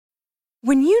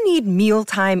When you need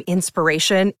mealtime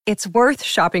inspiration, it's worth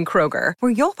shopping Kroger,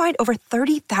 where you'll find over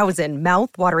 30,000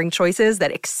 mouth-watering choices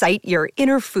that excite your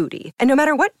inner foodie. And no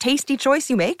matter what tasty choice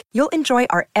you make, you'll enjoy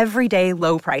our everyday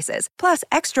low prices, plus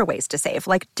extra ways to save,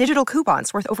 like digital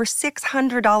coupons worth over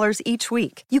 $600 each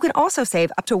week. You can also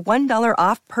save up to $1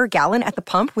 off per gallon at the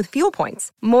pump with fuel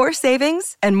points. More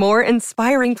savings and more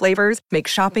inspiring flavors make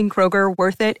shopping Kroger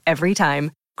worth it every time.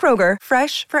 Kroger,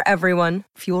 fresh for everyone.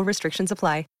 Fuel restrictions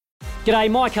apply. G'day,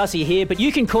 Mike Hussey here, but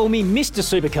you can call me Mr.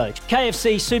 Supercoach.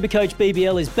 KFC Supercoach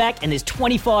BBL is back and there's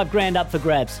 25 grand up for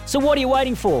grabs. So what are you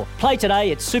waiting for? Play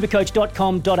today at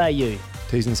supercoach.com.au.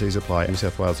 T's and C's apply. New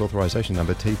South Wales authorisation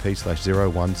number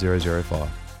TP/01005.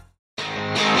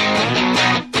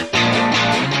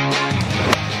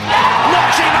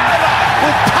 Knocks him over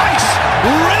with pace,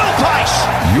 real pace.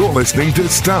 You're listening to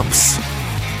Stumps.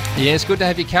 Yes, good to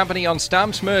have your company on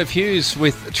Stumps. Merv Hughes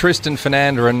with Tristan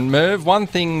Fernanda. And Merv, one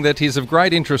thing that is of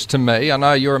great interest to me, I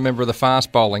know you're a member of the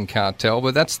fast bowling cartel,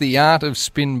 but that's the art of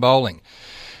spin bowling.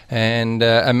 And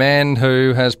a man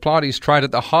who has plied his trade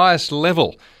at the highest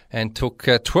level and took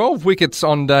 12 wickets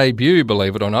on debut,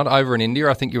 believe it or not, over in India.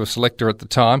 I think you were selector at the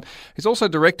time. He's also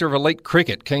director of elite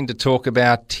cricket, keen to talk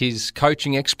about his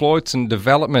coaching exploits and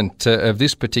development of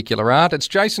this particular art. It's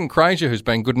Jason Krazier who's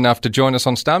been good enough to join us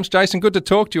on Stumps. Jason, good to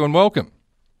talk to you and welcome.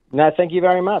 No, thank you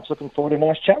very much. Looking forward to a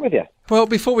nice chat with you. Well,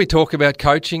 before we talk about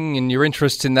coaching and your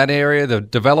interests in that area, the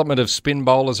development of spin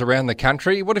bowlers around the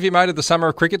country, what have you made of the summer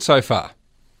of cricket so far?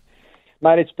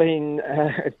 Mate, it's been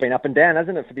up and down,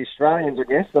 hasn't it, for the Australians? I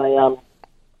guess they,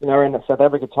 around that South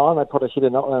Africa time, they probably hit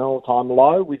an all-time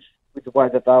low with the way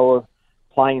that they were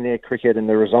playing their cricket and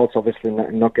the results obviously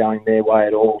not going their way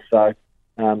at all. So,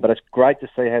 but it's great to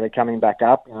see how they're coming back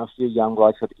up. A few young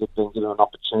blokes have been given an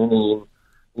opportunity in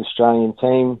the Australian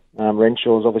team.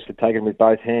 Renshaw's obviously taken with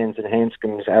both hands, and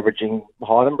Hanscom's averaging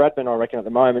higher than Bradman, I reckon, at the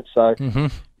moment. So,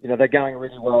 they're going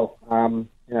really well.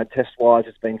 Test-wise,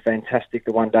 it's been fantastic.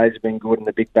 The one days have been good, and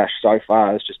the Big Bash so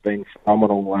far has just been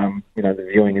phenomenal. The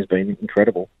viewing has been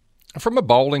incredible. From a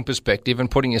bowling perspective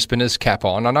and putting your spinner's cap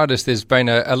on, I noticed there's been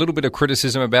a little bit of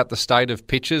criticism about the state of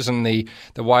pitches and the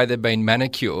way they've been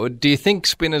manicured. Do you think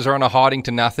spinners are on a hiding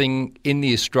to nothing in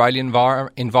the Australian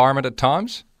environment at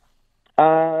times?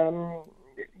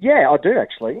 Yeah, I do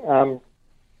actually.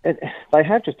 They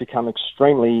have just become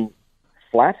extremely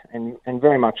flat and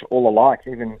very much all alike.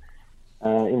 Even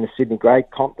in the Sydney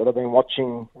grade comp that I've been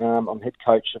watching, I'm head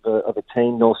coach of a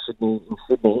team, North Sydney in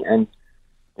Sydney, and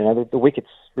the wickets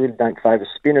really don't favour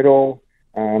spin at all.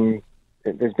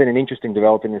 There's been an interesting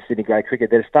development in the Sydney grade cricket.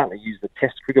 They're starting to use the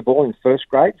test cricket ball in first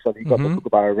grade, so you've got the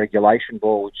Kookaburra regulation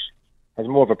ball, which has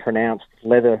more of a pronounced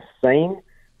leather seam,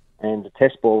 and the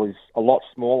test ball is a lot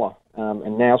smaller.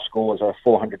 And now scores are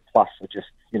 400 plus, which is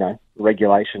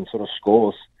regulation sort of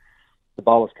scores. The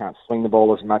bowlers can't swing the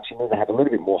ball as much. You need to have a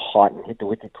little bit more height and hit the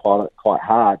wicket quite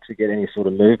hard to get any sort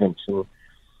of movements. And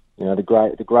the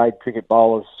grade cricket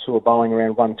bowlers who are bowling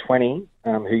around 120,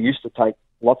 who used to take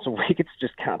lots of wickets,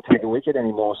 just can't take a wicket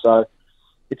anymore. So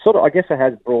it's I guess it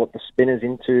has brought the spinners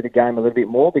into the game a little bit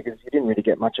more, because you didn't really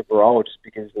get much of a role just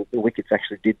because the wickets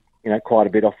actually did quite a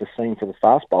bit off the seam for the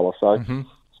fast bowler. So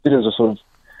spinners are sort of,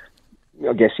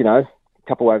 I guess, a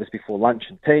couple of overs before lunch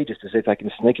and tea just to see if they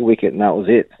can sneak a wicket, and that was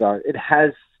it. So it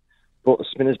has brought the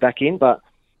spinners back in, but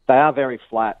they are very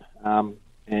flat.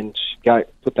 And go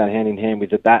put that hand in hand with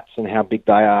the bats and how big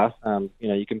they are.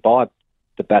 You can buy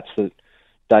the bats that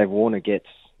Dave Warner gets,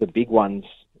 the big ones,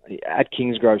 at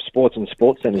Kingsgrove Sports and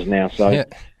Sports Centres now. So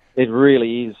it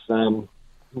really is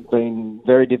been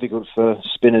very difficult for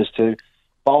spinners to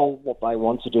bowl what they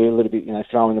want to do, a little bit,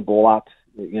 throwing the ball up.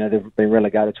 They've been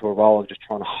relegated to a role of just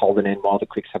trying to hold an end while the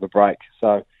quicks have a break.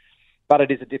 So, but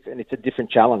it's a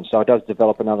different challenge. So it does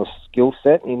develop another skill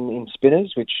set in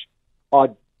spinners, which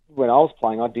when I was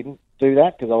playing, I didn't do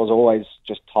that because I was always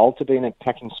just told to be an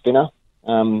attacking spinner.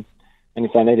 And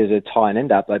if they needed to tie an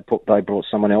end up, they brought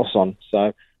someone else on.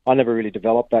 So I never really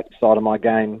developed that side of my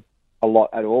game a lot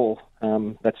at all.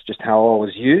 That's just how I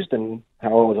was used and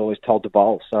how I was always told to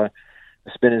bowl. So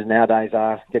the spinners nowadays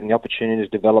are getting the opportunity to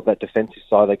develop that defensive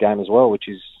side of the game as well, which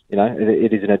is,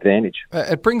 it is an advantage.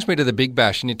 It brings me to the Big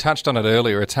Bash, and you touched on it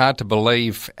earlier. It's hard to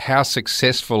believe how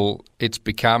successful it's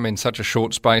become in such a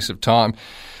short space of time.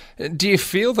 Do you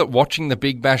feel that watching the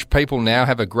Big Bash, people now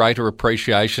have a greater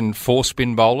appreciation for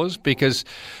spin bowlers? Because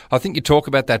I think you talk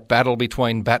about that battle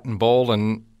between bat and ball,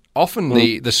 and often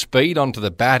the speed onto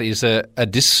the bat is a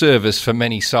disservice for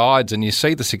many sides, and you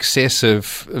see the success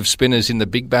of spinners in the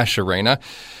Big Bash arena.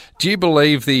 Do you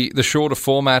believe the shorter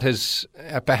format has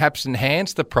perhaps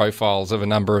enhanced the profiles of a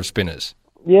number of spinners?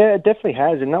 Yeah, it definitely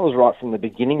has, and that was right from the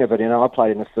beginning of it. I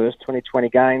played in the first 2020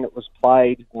 game that was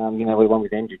played. We won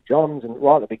with Andrew Johns, and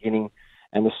right at the beginning,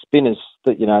 and the spinners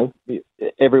that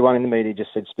everyone in the media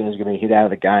just said spinners are going to be hit out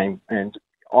of the game, and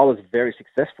I was very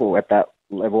successful at that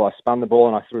level. I spun the ball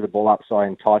and I threw the ball up, so I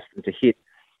enticed them to hit.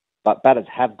 But batters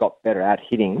have got better at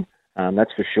hitting.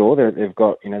 That's for sure. They've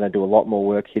got, they do a lot more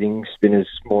work hitting spinners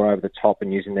more over the top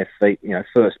and using their feet,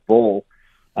 first ball.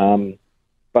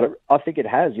 But I think it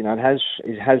has,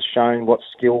 it has shown what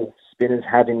skill spinners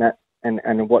have in that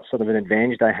and what sort of an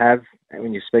advantage they have. And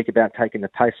when you speak about taking the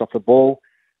pace off the ball,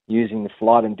 using the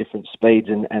flight and different speeds,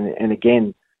 and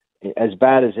again, as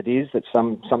bad as it is that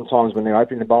sometimes when they're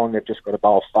opening the bowling, they've just got to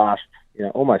bowl fast,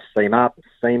 almost seam up,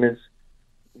 seamers.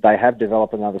 They have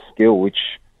developed another skill which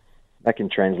that can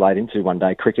translate into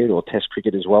one-day cricket or test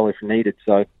cricket as well if needed.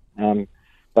 So,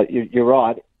 but you're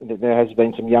right, there has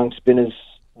been some young spinners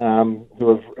who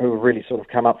have really sort of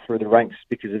come up through the ranks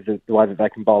because of the way that they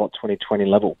can bowl at 2020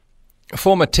 level.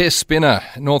 Former Test spinner,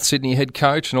 North Sydney head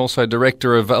coach and also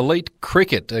director of Elite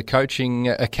Cricket, a coaching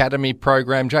academy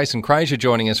program, Jason Frazier,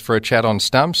 joining us for a chat on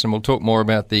Stumps, and we'll talk more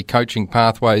about the coaching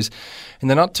pathways in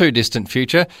the not-too-distant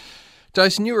future.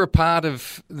 Jason, you were a part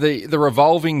of the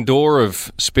revolving door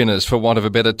of spinners, for want of a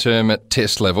better term, at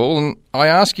Test level. And I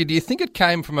ask you, do you think it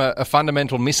came from a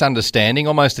fundamental misunderstanding,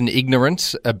 almost an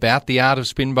ignorance about the art of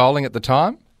spin bowling at the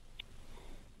time?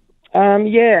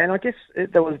 Yeah, and I guess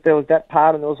there was that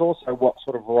part, and there was also what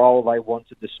sort of role they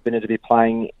wanted the spinner to be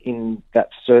playing in that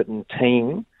certain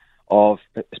team of,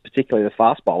 particularly the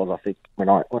fast bowlers. I think when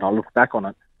I look back on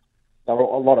it, there were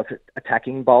a lot of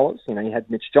attacking bowlers. You had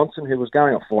Mitch Johnson, who was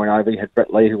going off 4 and over. You had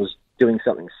Brett Lee, who was doing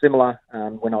something similar.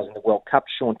 When I was in the World Cup,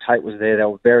 Sean Tate was there. They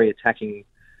were very attacking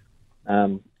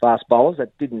fast bowlers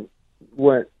that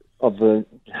weren't of the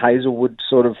Hazelwood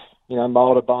sort of,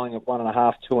 mould of bowling at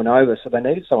 1.5, 2 and over. So they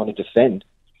needed someone to defend,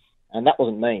 and that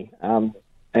wasn't me. And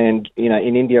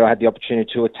in India, I had the opportunity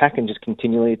to attack and just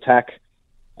continually attack.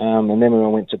 And then when I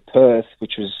went to Perth,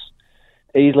 which was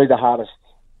easily the hardest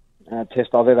test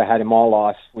I've ever had in my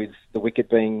life, with the wicket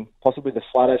being possibly the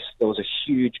flattest. There was a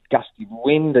huge gusty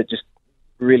wind that just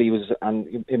really was,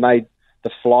 it made the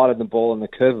flight of the ball and the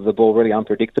curve of the ball really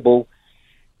unpredictable.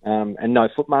 And no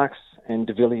footmarks, and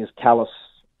De Villiers, Callis,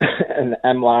 and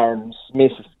Amlar and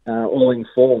Smith all in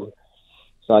form.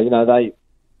 So, I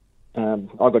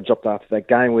got dropped after that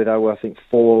game where they were, I think,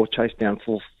 chased down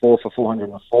four for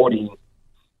 440.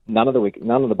 None of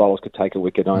the bowlers could take a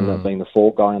wicket. I ended up being the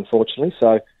 4 guy, unfortunately.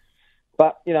 So,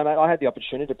 but, mate, I had the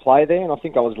opportunity to play there, and I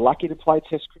think I was lucky to play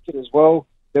Test cricket as well.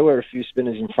 There were a few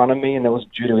spinners in front of me, and there was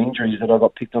due to injuries that I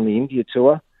got picked on the India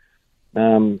tour.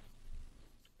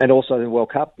 And also the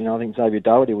World Cup. I think Xavier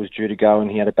Doherty was due to go,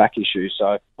 and he had a back issue.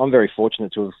 So I'm very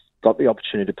fortunate to have got the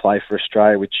opportunity to play for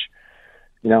Australia, which,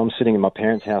 I'm sitting in my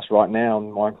parents' house right now,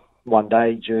 and my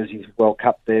one-day jersey World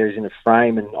Cup there is in a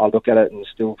frame, and I look at it and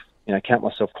still, count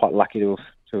myself quite lucky to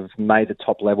have made the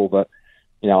top level. But,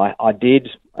 I did,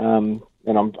 and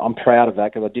I'm proud of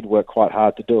that because I did work quite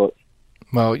hard to do it.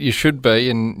 Well, you should be,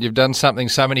 and you've done something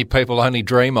so many people only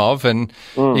dream of, and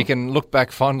you can look back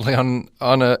fondly on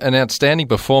an outstanding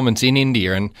performance in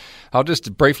India. And I'll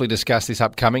just briefly discuss this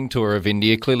upcoming tour of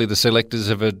India. Clearly the selectors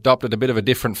have adopted a bit of a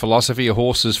different philosophy, a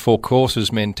horses for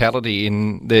courses mentality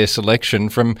in their selection.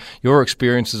 From your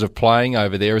experiences of playing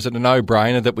over there, is it a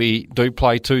no-brainer that we do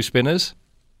play 2 spinners?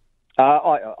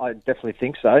 I definitely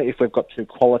think so. If we've got 2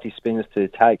 quality spinners to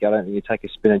take, I don't think you take a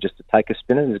spinner just to take a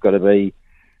spinner. They've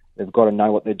got to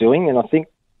know what they're doing, and I think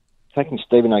taking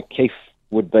Stephen O'Keefe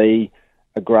would be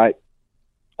a great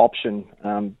option,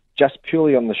 just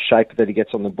purely on the shape that he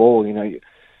gets on the ball. I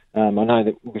know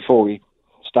that before we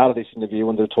started this interview, we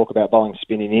wanted to talk about bowling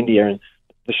spin in India, and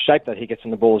the shape that he gets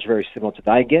on the ball is very similar to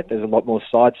they get. There's a lot more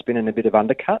side spin and a bit of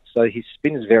undercut, so his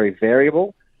spin is very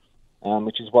variable,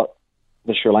 which is what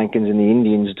the Sri Lankans and the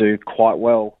Indians do quite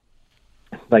well.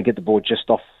 They get the ball just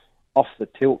off the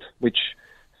tilt, which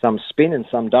some spin and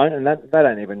some don't, and they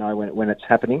don't even know when it's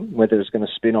happening, whether it's going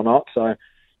to spin or not. So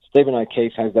Stephen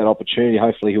O'Keefe has that opportunity.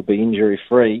 Hopefully he'll be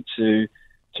injury-free to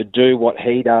do what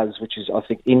he does, which is, I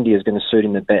think, India's going to suit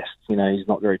him the best. He's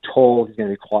not very tall. He's going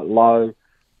to be quite low.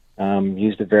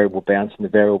 Use the variable bounce and the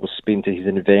variable spin to his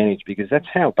advantage, because that's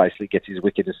how he basically gets his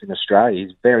wickets in Australia.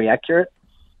 He's very accurate.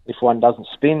 If one doesn't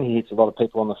spin, he hits a lot of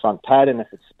people on the front pad, and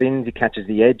if it spins, he catches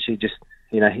the edge. He just,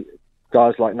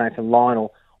 guys like Nathan Lyon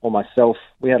or myself,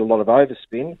 we had a lot of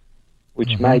overspin,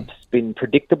 which made spin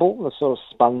predictable. They sort of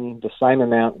spun the same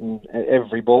amount in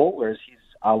every ball, whereas his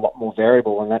are a lot more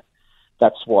variable, and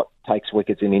that's what takes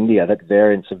wickets in India, that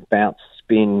variance of bounce,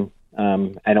 spin,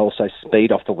 and also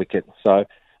speed off the wicket. So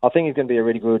I think he's going to be a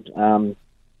really good,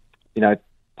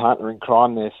 partner in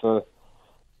crime there for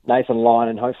Nathan Lyon,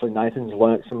 and hopefully Nathan's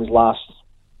learnt from his last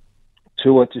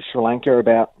tour to Sri Lanka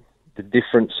about the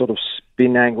different sort of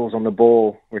spin angles on the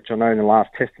ball, which I know in the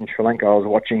last test in Sri Lanka I was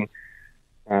watching,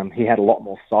 he had a lot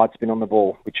more side spin on the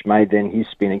ball, which made then his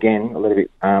spin again a little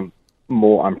bit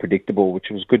more unpredictable, which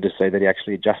was good to see that he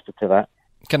actually adjusted to that.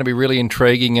 Going to be really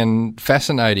intriguing and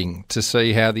fascinating to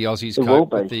see how the Aussies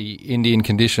cope with the Indian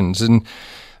conditions. And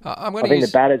I think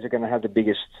the batters are going to have the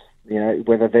biggest,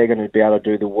 whether they're going to be able to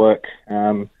do the work.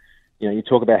 You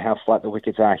talk about how flat the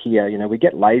wickets are here. We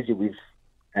get lazy with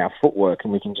our footwork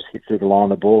and we can just hit through the line of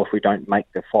the ball if we don't make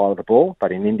the file of the ball.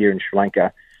 But in India and Sri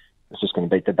Lanka, it's just going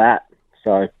to beat the bat.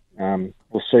 So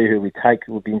we'll see who we take. It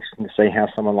will be interesting to see how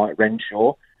someone like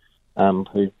Renshaw,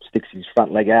 who sticks his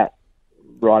front leg out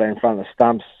right in front of the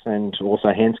stumps, and also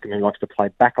Hanscom, who likes to play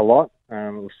back a lot.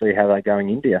 We'll see how they go in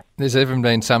India. There's even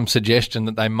been some suggestion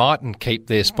that they mightn't keep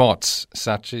their spots,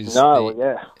 such as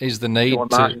is the need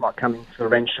to... might come in for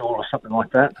Renshaw or something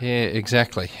like that. Yeah,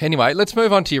 exactly. Anyway, let's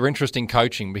move on to your interesting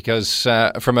coaching, because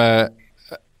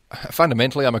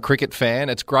fundamentally, I'm a cricket fan.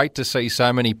 It's great to see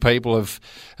so many people of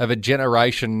a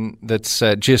generation that's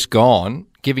just gone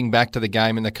giving back to the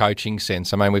game in the coaching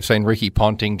sense. I mean, we've seen Ricky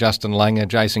Ponting, Justin Langer,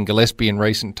 Jason Gillespie in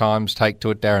recent times take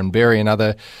to it, Darren Berry,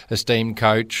 another esteemed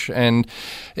coach. And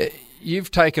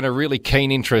you've taken a really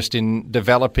keen interest in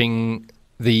developing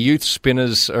the youth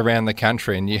spinners around the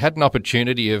country, and you had an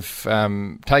opportunity of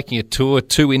taking a tour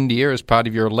to India as part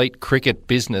of your elite cricket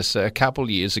business a couple of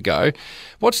years ago.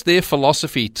 What's their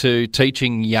philosophy to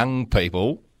teaching young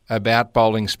people about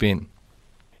bowling spin?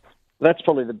 That's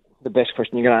probably the best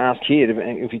question you're going to ask here,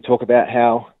 if you talk about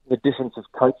how the difference of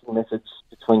coaching methods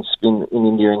between spin in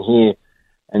India and here.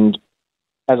 And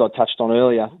as I touched on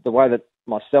earlier, the way that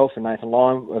myself and Nathan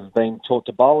Lyon have been taught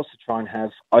to bowl is to try and have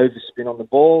overspin on the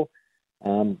ball,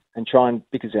 and try and,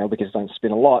 because our wickets don't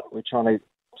spin a lot, we're trying to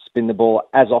spin the ball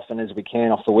as often as we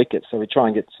can off the wicket. So we try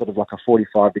and get sort of like a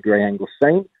 45-degree angle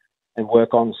seam and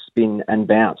work on spin and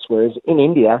bounce. Whereas in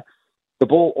India, the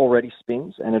ball already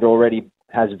spins and it already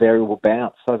has variable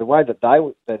bounce. So the way that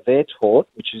they're taught,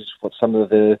 which is what some of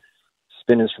the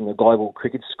spinners from the Global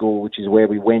Cricket School, which is where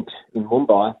we went in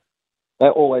Mumbai, they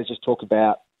always just talk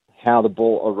about how the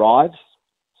ball arrives.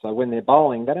 So when they're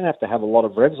bowling, they don't have to have a lot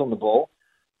of revs on the ball,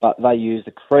 but they use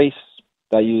the crease,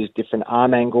 they use different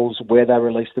arm angles where they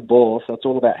release the ball. So it's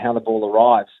all about how the ball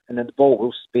arrives. And then the ball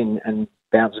will spin and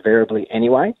bounce variably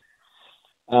anyway,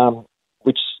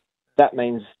 which that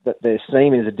means that their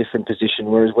seam is a different position,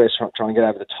 whereas we're trying to get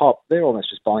over the top. They're almost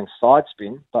just bowling side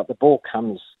spin, but the ball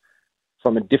comes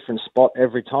from a different spot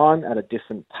every time, at a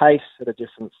different pace, at a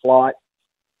different flight,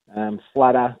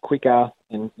 flatter, quicker,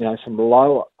 and from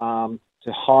low arm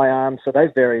to high arm. So they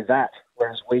vary that,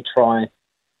 whereas we try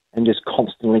and just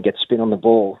constantly get spin on the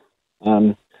ball,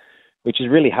 which is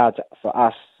really hard for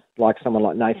us, like someone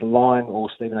like Nathan Lyon or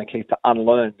Stephen O'Keefe, to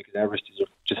unlearn, because our wristies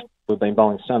we've been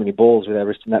bowling so many balls with our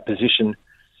wrist in that position.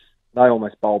 They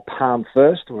almost bowl palm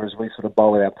first, whereas we sort of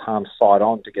bowl with our palm side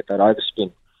on to get that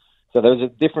overspin. So there's a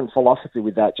different philosophy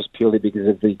with that, just purely because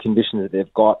of the conditions that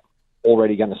they've got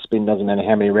already going to spin, doesn't matter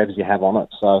how many revs you have on it.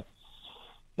 So,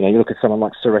 you look at someone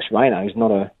like Suresh Raina, who's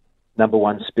not a number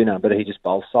one spinner, but he just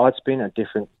bowls side spin at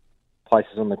different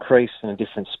places on the crease and at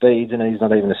different speeds, and he's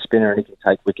not even a spinner, and he can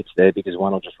take wickets there because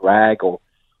one will just rag or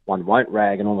one won't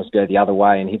rag and almost go the other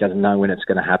way, and he doesn't know when it's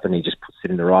going to happen. He just puts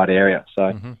it in the right area.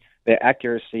 So their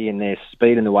accuracy and their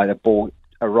speed and the way the ball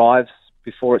arrives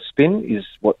before it spins is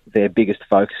what their biggest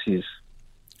focus is.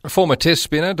 A former Test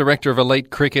spinner, Director of Elite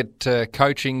Cricket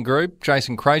Coaching Group,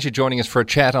 Jason Frazier, joining us for a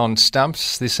chat on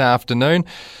Stumps this afternoon.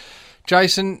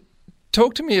 Jason,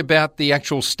 talk to me about the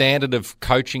actual standard of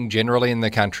coaching generally in the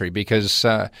country, because,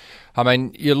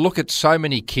 you look at so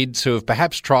many kids who have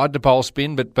perhaps tried to bowl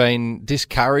spin but been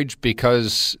discouraged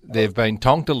because they've been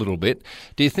tonked a little bit.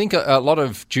 Do you think a lot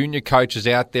of junior coaches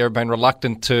out there have been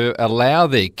reluctant to allow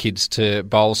their kids to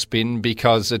bowl spin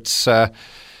because it's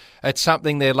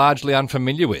something they're largely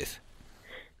unfamiliar with?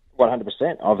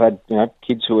 100%. I've had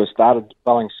kids who have started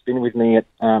bowling spin with me at,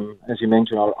 as you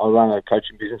mentioned, I run a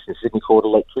coaching business in Sydney called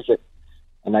Elite Cricket.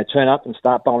 And they turn up and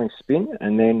start bowling spin,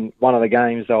 and then one of the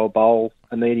games they'll bowl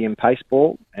a medium pace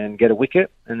ball and get a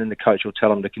wicket, and then the coach will tell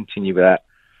them to continue with that.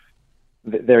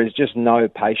 There is just no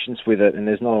patience with it, and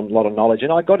there's not a lot of knowledge.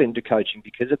 And I got into coaching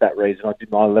because of that reason. I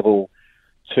did my level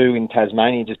 2 in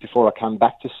Tasmania just before I come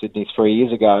back to Sydney 3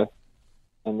 years ago.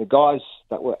 And the guys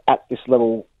that were at this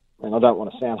level, and I don't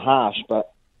want to sound harsh,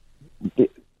 but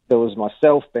there was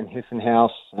myself, Ben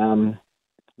Hissenhouse,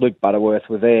 Luke Butterworth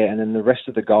were there, and then the rest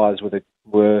of the guys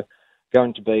were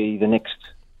going to be the next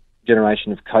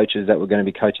generation of coaches that were going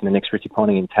to be coaching the next Ricky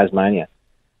Ponting in Tasmania.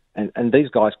 and these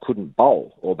guys couldn't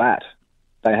bowl or bat.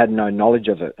 They had no knowledge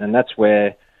of it. And that's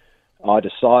where I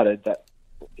decided that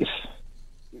if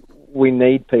we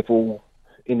need people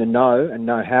in the know and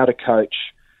know how to coach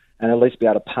and at least be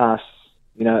able to pass,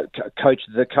 coach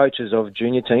the coaches of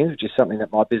junior teams, which is something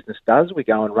that my business does. We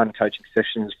go and run coaching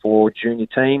sessions for junior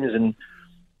teams and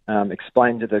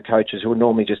explain to the coaches who are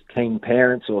normally just keen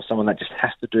parents or someone that just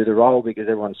has to do the role because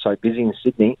everyone's so busy in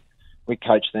Sydney. We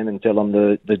coach them and tell them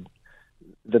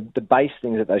the base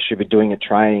things that they should be doing at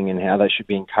training and how they should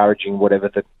be encouraging whatever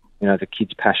the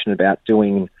kid's passionate about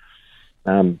doing,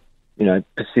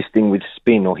 persisting with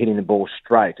spin or hitting the ball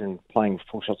straight and playing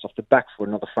full shots off the back foot,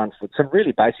 not the front foot. Some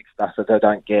really basic stuff that they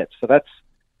don't get. So that's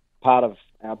part of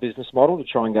our business model, to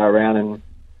try and go around and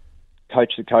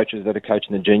coach the coaches that are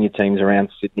coaching the junior teams around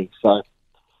Sydney. So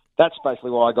that's basically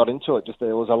why I got into it. Just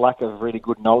there was a lack of really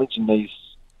good knowledge in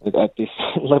at this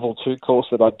level 2 course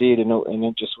that I did, and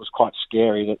it just was quite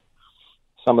scary that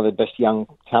some of the best young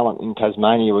talent in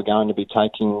Tasmania were going to be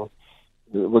coached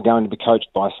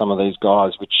by some of these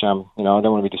guys, which I don't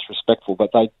want to be disrespectful,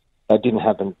 but they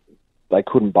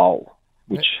couldn't bowl,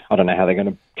 which I don't know how they're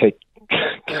going to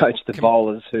coach the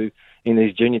bowlers who in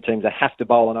these junior teams, they have to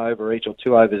bowl an over each or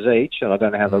 2 overs each, and I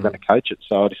don't know how they're going to coach it,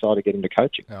 so I decided to get into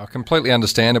coaching. Completely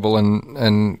understandable,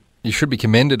 and you should be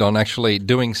commended on actually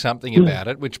doing something about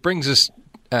it, which brings us,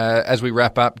 as we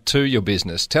wrap up, to your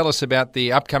business. Tell us about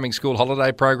the upcoming school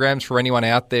holiday programs for anyone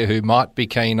out there who might be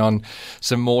keen on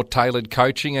some more tailored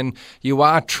coaching. And you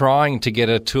are trying to get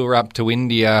a tour up to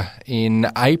India in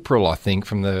April, I think,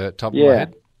 from the top of my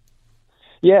head.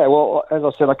 Yeah, well, as I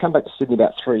said, I came back to Sydney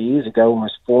about 3 years ago,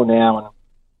 almost 4 now, and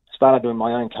started doing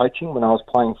my own coaching when I was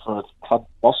playing for a club,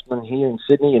 Bosman, here in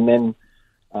Sydney. And then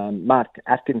Mark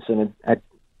Atkinson had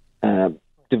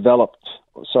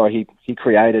he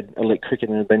created Elite Cricket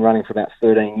and had been running for about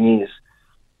 13 years.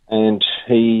 And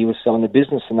he was selling the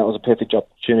business, and that was a perfect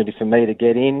opportunity for me to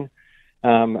get in.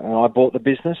 And I bought the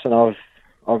business, and I've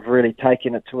really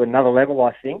taken it to another level,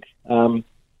 I think.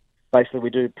 Basically, we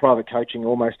do private coaching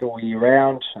almost all year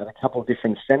round at a couple of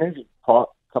different centres, a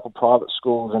couple of private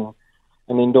schools and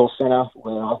an indoor centre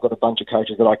where I've got a bunch of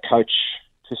coaches that I coach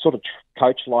to sort of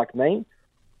coach like me.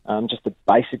 Just the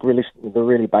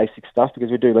really basic stuff,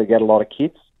 because we do get a lot of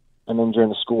kids. And then during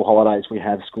the school holidays, we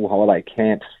have school holiday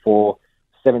camps for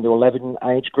 7 to 11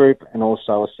 age group, and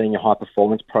also a senior high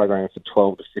performance program for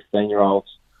 12 to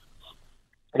 15-year-olds.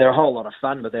 They're a whole lot of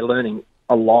fun, but they're learning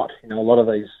a lot. A lot of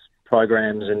these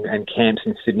programs and camps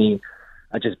in Sydney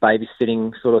are just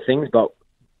babysitting sort of things, but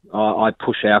I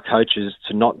push our coaches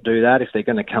to not do that. If they're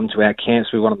going to come to our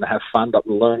camps, we want them to have fun, but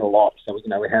we learn a lot. So, we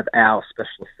have our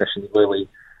specialist sessions where we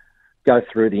go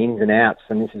through the ins and outs,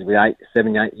 and this is with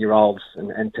 7, 8-year-olds,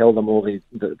 and tell them all the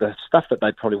stuff that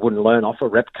they probably wouldn't learn off a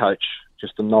rep coach,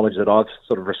 just the knowledge that I've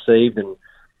sort of received. And,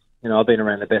 I've been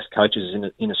around the best coaches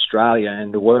in Australia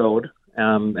and the world,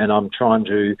 and I'm trying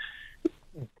to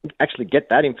actually get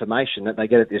that information that they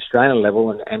get at the Australian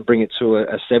level and bring it to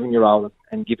a 7-year-old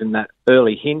and give them that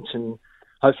early hint, and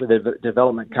hopefully the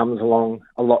development comes along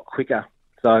a lot quicker.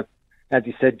 So, as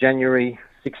you said, January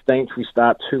 16th, we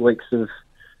start 2 weeks of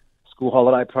school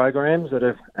holiday programs that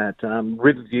are at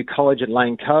Riverview College at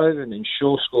Lane Cove, and then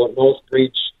Shaw School at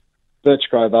Northbridge,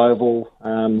 Birchgrove Oval,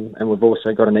 and we've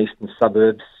also got an Eastern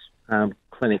Suburbs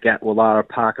clinic at Wallara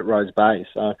Park at Rose Bay.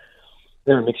 So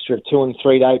they're a mixture of 2 and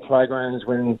 3 day programs,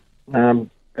 and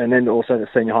then also the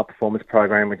Senior High Performance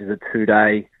program, which is a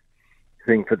 2-day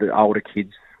thing for the older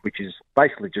kids, which is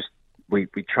basically just we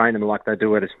train them like they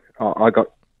do at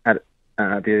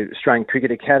the Australian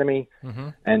Cricket Academy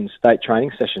and state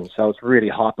training sessions. So it's really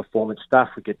high performance stuff.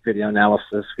 We get video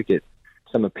analysis. We get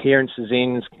some appearances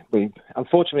in. We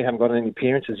unfortunately haven't got any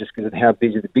appearances just because of how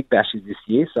busy the Big Bash is this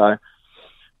year. So,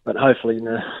 but hopefully in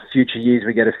the future years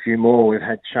we get a few more. We've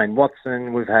had Shane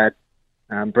Watson. We've had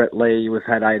Brett Lee. We've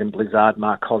had Aidan Blizzard,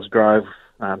 Mark Cosgrove.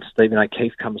 Stephen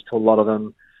O'Keefe comes to a lot of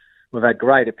them. We've had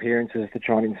great appearances to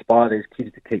try and inspire these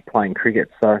kids to keep playing cricket.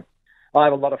 So I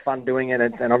have a lot of fun doing it,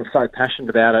 and I'm so passionate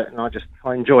about it, and I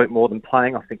enjoy it more than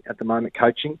playing. I think at the moment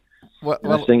coaching,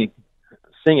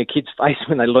 seeing a kid's face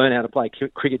when they learn how to play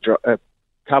cricket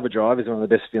cover drive is one of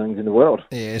the best feelings in the world.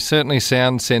 Yeah, it certainly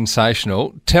sounds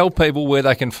sensational. Tell people where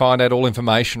they can find out all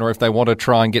information, or if they want to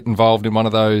try and get involved in one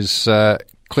of those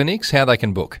clinics, how they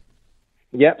can book.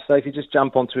 Yep, so if you just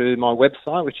jump onto my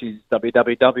website, which is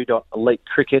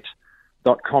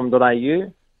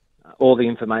www.elitecricket.com.au, all the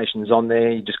information's on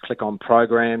there. You just click on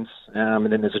programs,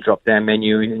 and then there's a drop-down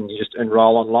menu, and you just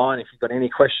enrol online. If you've got any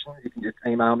questions, you can just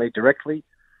email me directly,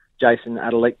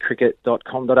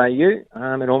 jason@elitecricket.com.au,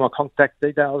 and all my contact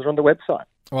details are on the website.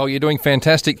 Well, you're doing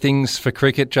fantastic things for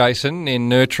cricket, Jason, in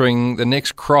nurturing the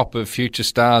next crop of future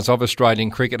stars of Australian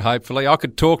cricket, hopefully. I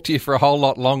could talk to you for a whole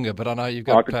lot longer, but I know you've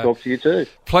got I could talk to you too.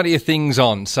 Plenty of things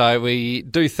on. So we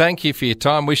do thank you for your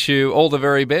time, wish you all the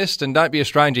very best, and don't be a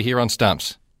stranger here on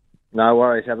Stumps. No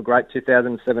worries. Have a great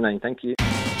 2017. Thank you.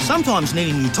 Sometimes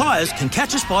needing new tyres can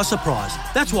catch us by surprise.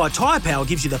 That's why Tyre Power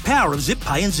gives you the power of Zip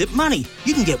Pay and Zip Money.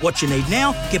 You can get what you need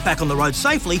now, get back on the road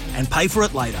safely and pay for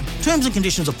it later. Terms and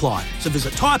conditions apply. So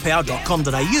visit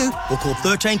tyrepower.com.au or call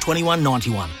 13 21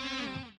 91.